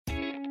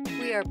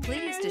We are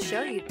pleased to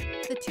show you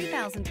the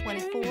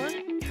 2024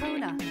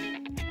 Kona.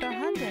 The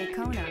Hyundai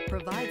Kona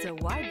provides a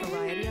wide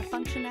variety of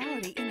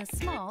functionality in a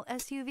small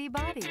SUV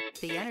body.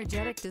 The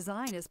energetic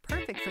design is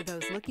perfect for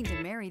those looking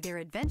to marry their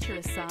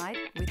adventurous side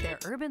with their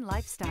urban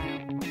lifestyle.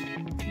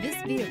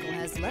 This vehicle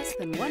has less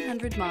than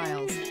 100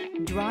 miles.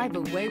 Drive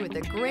away with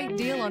a great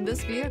deal on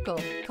this vehicle.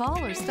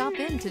 Call or stop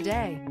in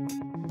today.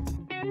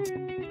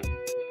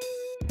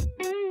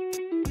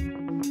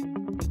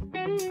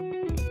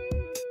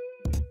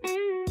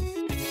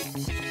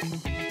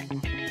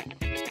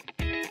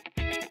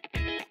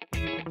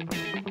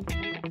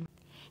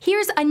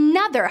 Here's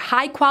another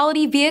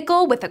high-quality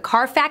vehicle with a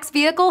Carfax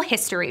Vehicle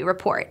History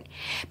Report.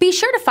 Be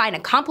sure to find a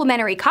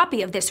complimentary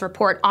copy of this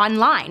report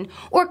online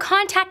or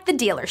contact the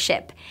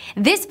dealership.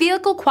 This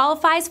vehicle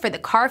qualifies for the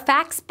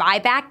Carfax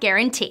Buyback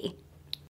Guarantee.